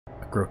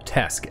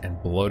grotesque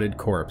and bloated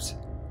corpse,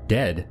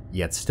 dead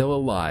yet still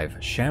alive,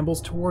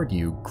 shambles toward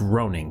you,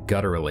 groaning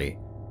gutturally.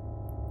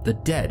 The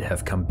dead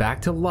have come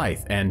back to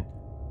life and...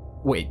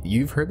 Wait,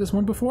 you've heard this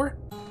one before?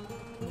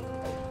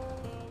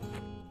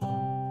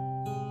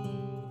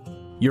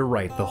 You're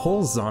right, the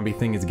whole zombie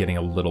thing is getting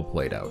a little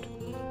played out.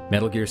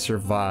 Metal Gear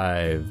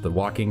Survive, The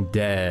Walking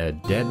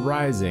Dead, Dead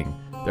Rising.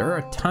 There are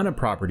a ton of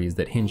properties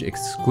that hinge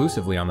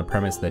exclusively on the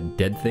premise that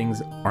dead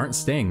things aren't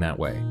staying that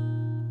way.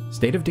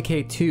 State of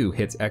Decay 2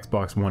 hits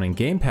Xbox One and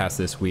Game Pass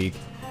this week,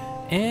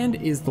 and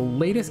is the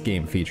latest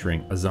game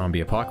featuring a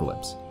zombie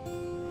apocalypse.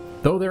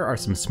 Though there are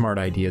some smart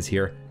ideas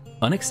here,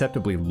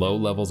 unacceptably low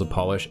levels of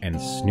polish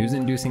and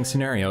snooze-inducing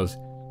scenarios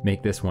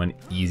make this one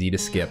easy to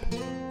skip,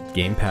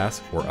 Game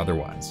Pass or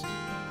otherwise.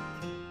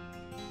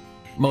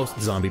 Most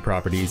zombie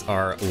properties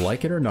are,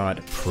 like it or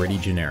not, pretty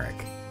generic.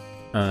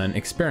 An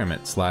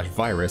experiment slash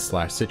virus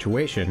slash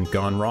situation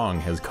gone wrong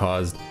has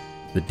caused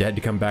the dead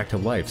to come back to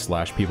life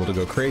slash people to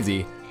go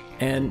crazy,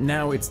 and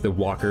now it's the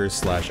walkers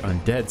slash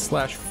undead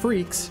slash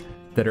freaks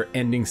that are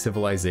ending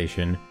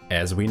civilization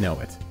as we know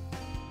it.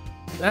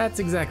 That's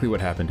exactly what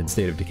happened in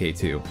State of Decay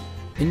 2.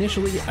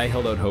 Initially, I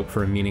held out hope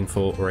for a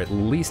meaningful or at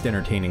least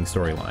entertaining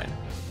storyline.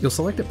 You'll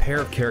select a pair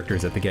of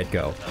characters at the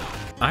get-go.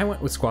 I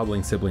went with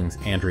squabbling siblings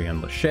Andrea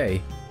and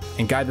Lachey,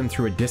 and guide them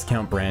through a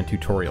discount brand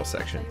tutorial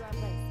section.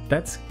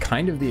 That's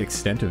kind of the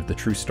extent of the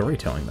true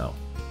storytelling though.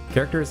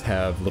 Characters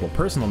have little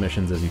personal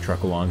missions as you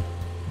truck along,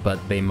 but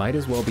they might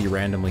as well be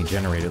randomly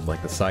generated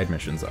like the side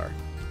missions are.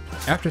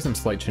 After some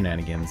slight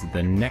shenanigans,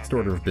 the next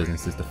order of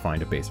business is to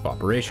find a base of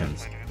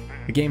operations.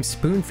 The game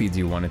spoon feeds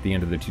you one at the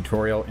end of the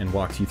tutorial and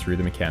walks you through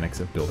the mechanics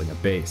of building a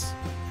base.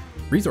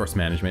 Resource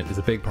management is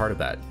a big part of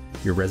that.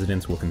 Your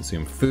residents will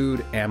consume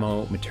food,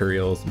 ammo,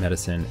 materials,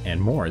 medicine, and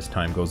more as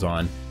time goes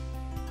on,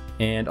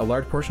 and a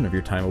large portion of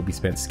your time will be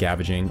spent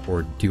scavenging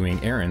or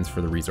doing errands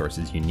for the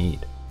resources you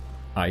need.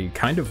 I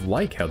kind of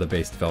like how the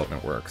base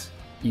development works.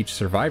 Each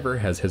survivor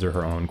has his or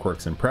her own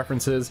quirks and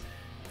preferences,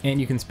 and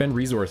you can spend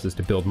resources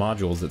to build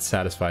modules that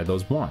satisfy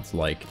those wants,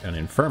 like an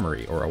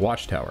infirmary or a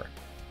watchtower.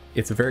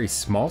 It's a very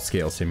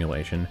small-scale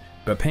simulation,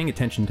 but paying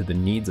attention to the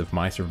needs of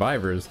my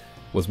survivors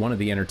was one of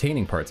the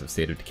entertaining parts of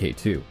State of Decay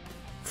 2.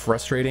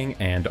 Frustrating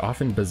and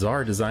often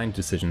bizarre design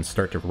decisions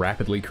start to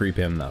rapidly creep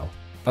in though.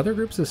 Other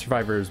groups of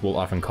survivors will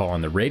often call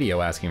on the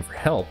radio asking for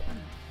help,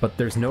 but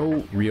there's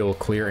no real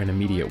clear and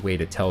immediate way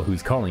to tell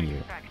who's calling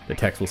you. The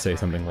text will say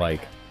something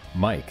like,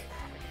 Mike.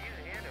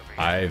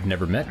 I've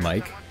never met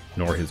Mike,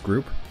 nor his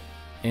group,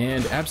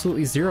 and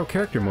absolutely zero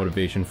character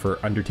motivation for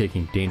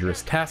undertaking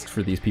dangerous tasks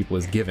for these people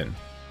is given.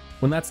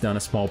 When that's done,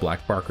 a small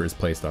black marker is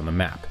placed on the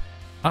map.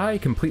 I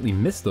completely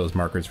missed those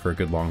markers for a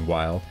good long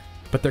while,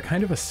 but they're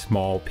kind of a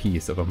small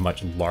piece of a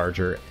much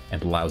larger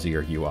and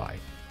lousier UI.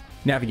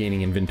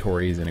 Navigating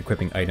inventories and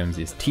equipping items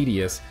is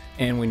tedious,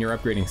 and when you're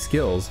upgrading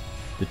skills,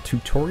 the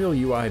tutorial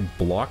UI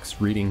blocks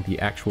reading the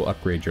actual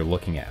upgrade you're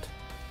looking at.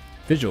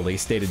 Visually,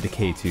 State of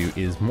Decay 2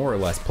 is more or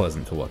less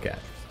pleasant to look at.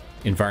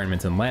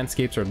 Environments and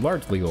landscapes are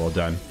largely well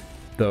done,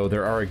 though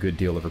there are a good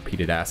deal of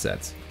repeated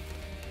assets.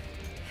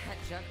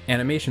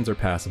 Animations are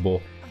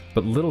passable,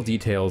 but little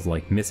details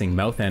like missing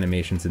mouth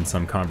animations in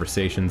some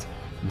conversations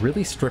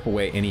really strip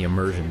away any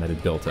immersion that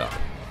had built up.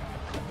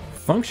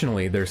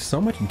 Functionally, there's so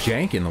much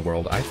jank in the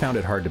world I found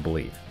it hard to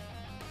believe.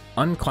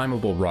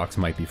 Unclimbable rocks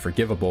might be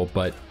forgivable,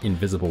 but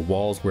invisible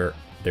walls where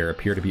there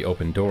appear to be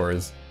open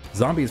doors,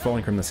 zombies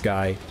falling from the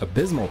sky,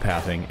 abysmal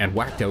pathing, and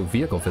whacked out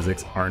vehicle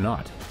physics are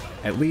not.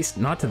 At least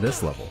not to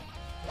this level.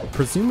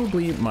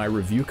 Presumably my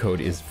review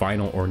code is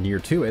final or near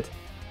to it,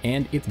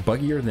 and it's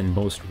buggier than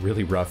most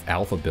really rough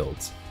alpha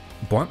builds.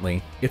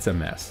 Bluntly, it's a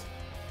mess.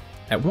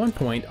 At one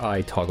point,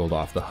 I toggled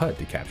off the HUD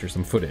to capture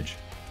some footage.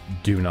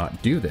 Do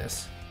not do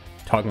this.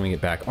 Toggling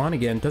it back on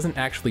again doesn't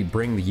actually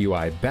bring the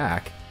UI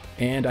back,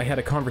 and I had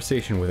a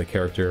conversation with a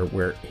character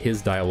where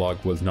his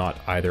dialogue was not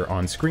either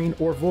on screen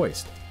or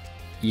voiced.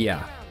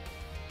 Yeah.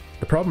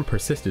 The problem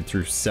persisted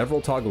through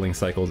several toggling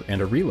cycles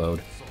and a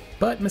reload,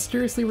 but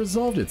mysteriously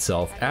resolved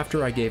itself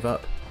after I gave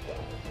up.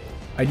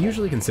 I'd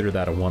usually consider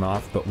that a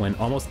one-off, but when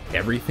almost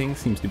everything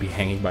seems to be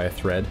hanging by a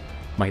thread,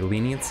 my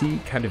leniency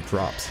kind of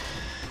drops.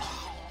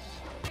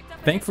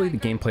 Thankfully, the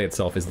gameplay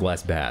itself is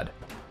less bad,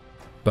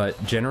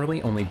 but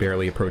generally only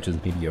barely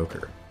approaches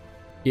mediocre.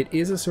 It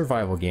is a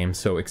survival game,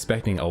 so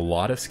expecting a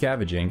lot of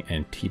scavenging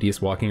and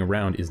tedious walking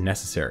around is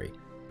necessary,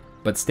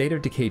 but State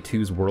of Decay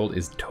 2's world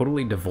is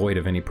totally devoid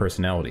of any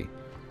personality.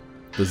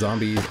 The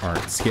zombies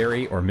aren't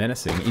scary or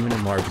menacing, even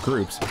in large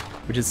groups,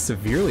 which is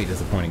severely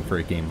disappointing for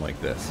a game like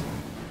this.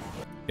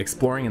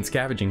 Exploring and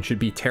scavenging should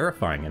be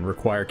terrifying and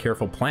require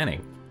careful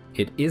planning.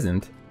 It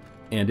isn't,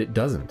 and it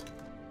doesn't.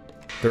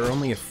 There are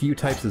only a few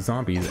types of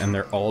zombies, and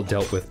they're all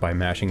dealt with by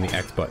mashing the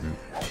X button.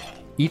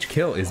 Each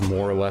kill is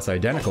more or less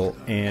identical,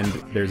 and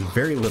there's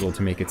very little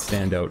to make it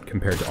stand out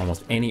compared to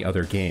almost any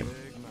other game.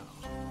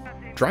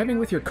 Driving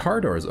with your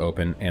car doors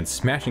open and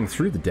smashing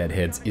through the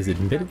deadheads is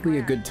admittedly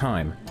a good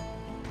time,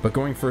 but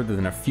going further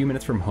than a few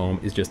minutes from home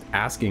is just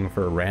asking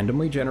for a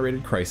randomly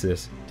generated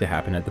crisis to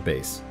happen at the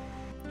base.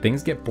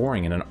 Things get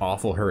boring in an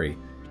awful hurry,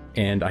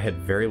 and I had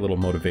very little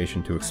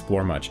motivation to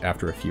explore much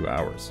after a few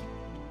hours.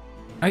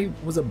 I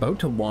was about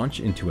to launch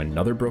into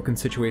another broken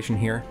situation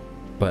here,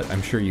 but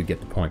I'm sure you get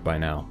the point by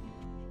now.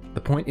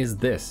 The point is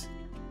this: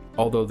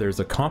 although there's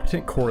a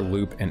competent core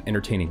loop and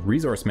entertaining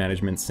resource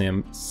management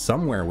sim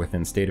somewhere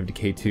within State of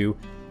Decay 2,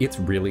 it's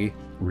really,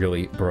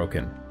 really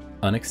broken.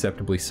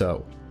 Unacceptably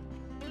so.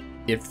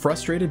 It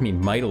frustrated me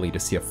mightily to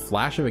see a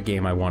flash of a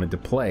game I wanted to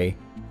play,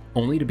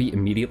 only to be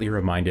immediately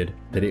reminded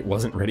that it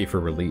wasn't ready for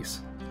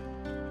release.